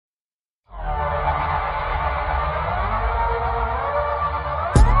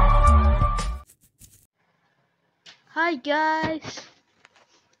Hi guys,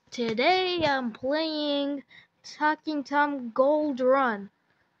 today I'm playing Talking Tom Gold Run.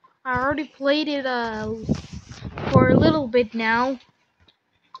 I already played it for a little bit now,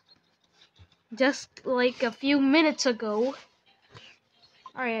 just like a few minutes ago.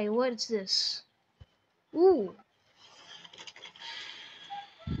 Alright, what's this? Ooh.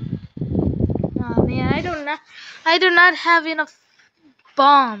 Oh man, I do not have enough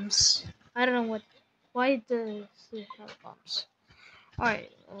bombs. I don't know why does it have bombs? Alright,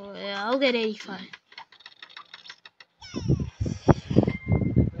 yeah, I'll get 85.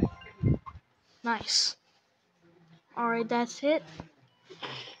 Nice. Alright, that's it.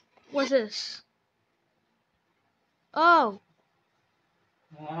 What's this? Oh.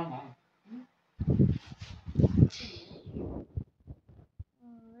 Alright.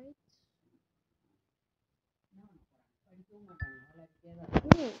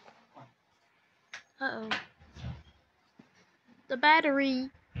 Ooh. Uh-oh. The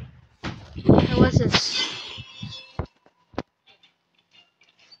battery. What's this?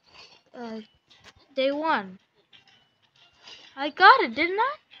 Day 1. I got it, didn't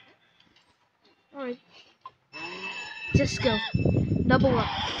I? Alright. Just go. Double up.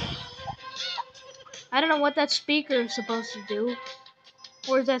 I don't know what that speaker is supposed to do.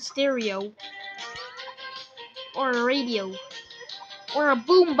 Or is that stereo? Or a radio? Or a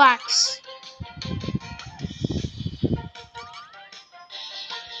boombox?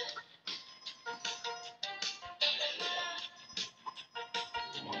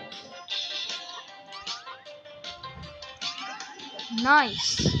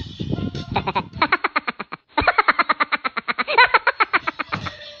 Nice.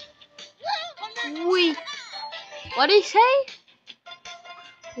 Wait. What did he say?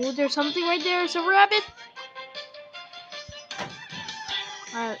 Oh, there's something right there. It's a rabbit.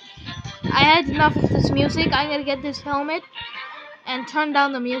 Alright. I had enough of this music. I'm gonna get this helmet and turn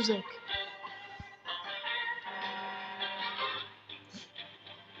down the music.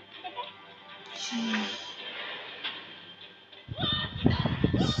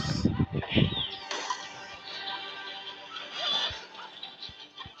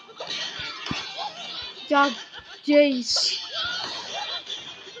 Dog Jace.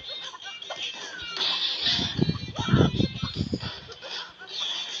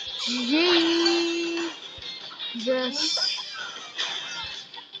 Jesus.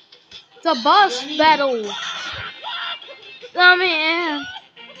 The boss battle. Oh man.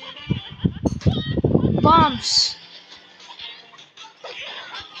 Bombs.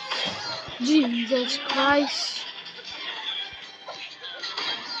 Jesus Christ.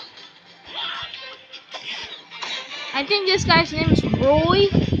 I think this guy's name is Roy.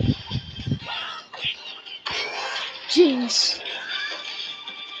 Jeez.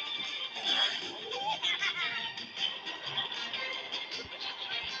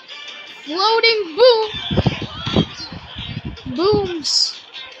 Floating booms.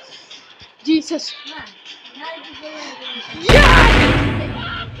 Jesus.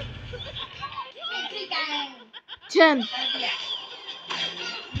 Yeah! 10.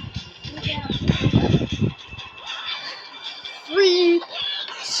 3,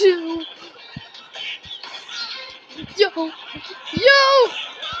 2. Yo.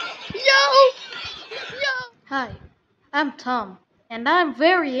 Hi, I'm Tom, and I'm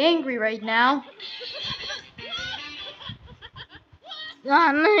very angry right now.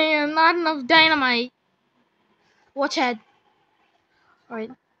 Ah man, not enough dynamite. Watch out.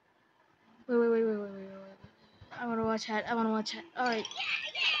 Alright. Wait. I wanna watch out. Alright.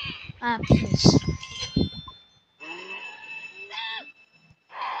 Please.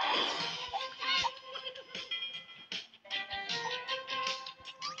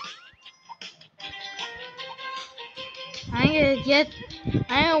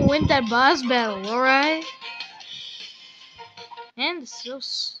 I'm gonna win that boss battle, alright? And it's so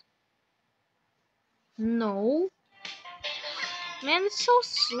no. Man, it's so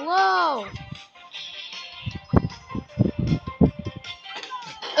slow.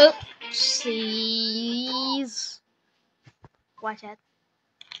 Oopsies. Watch out.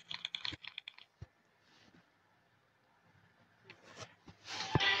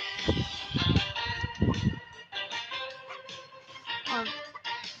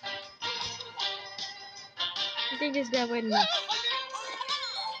 I think this guy went enough.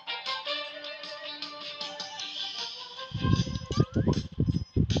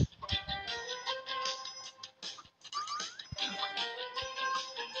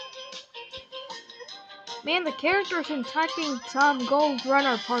 Man, the characters in Talking Tom Gold Run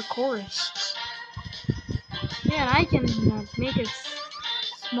are parkourists. Man, I can make a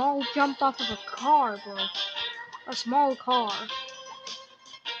small jump off of a car, bro. A small car.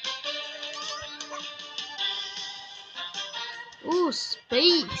 Ooh,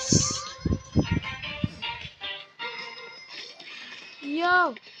 space.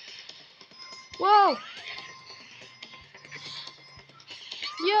 Yo. Whoa.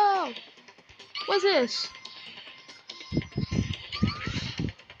 Yo. What's this?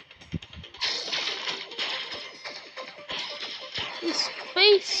 It's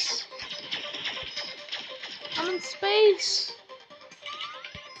space. I'm in space.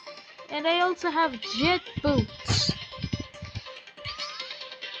 And I also have jet boots.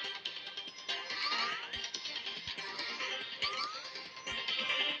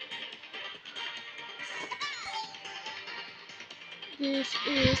 This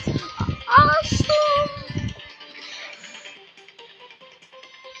is awesome.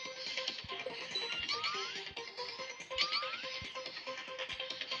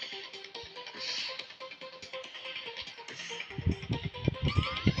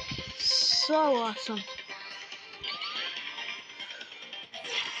 So awesome.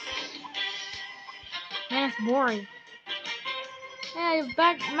 Man, it's boring. Hey, I have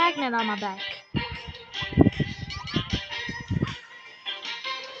back magnet on my back.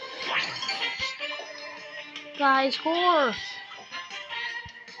 Guys, score.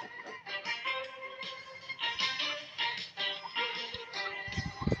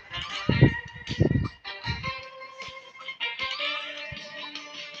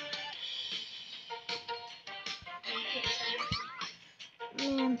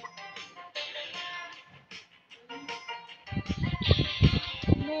 Man.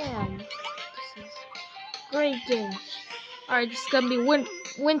 Man. This is great game. Alright, this is gonna be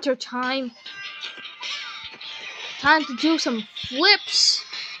winter time. Time to do some flips.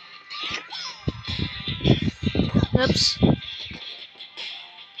 Oops.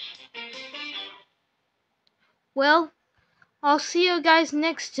 Well, I'll see you guys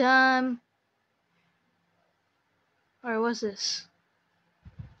next time. Alright, what's this?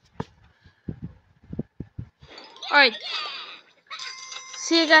 Alright.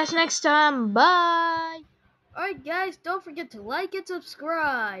 See you guys next time. Bye. Alright guys, don't forget to like and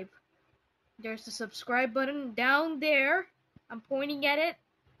subscribe. There's the subscribe button down there. I'm pointing at it.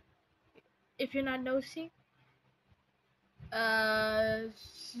 If you're not noticing.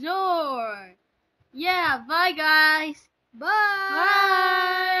 Sure. Yeah, bye guys. Bye.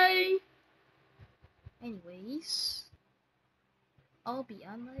 Bye. Anyways, I'll be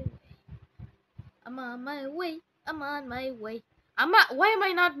on my way. I'm on my way. I'm on my way. Why am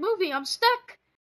I not moving? I'm stuck.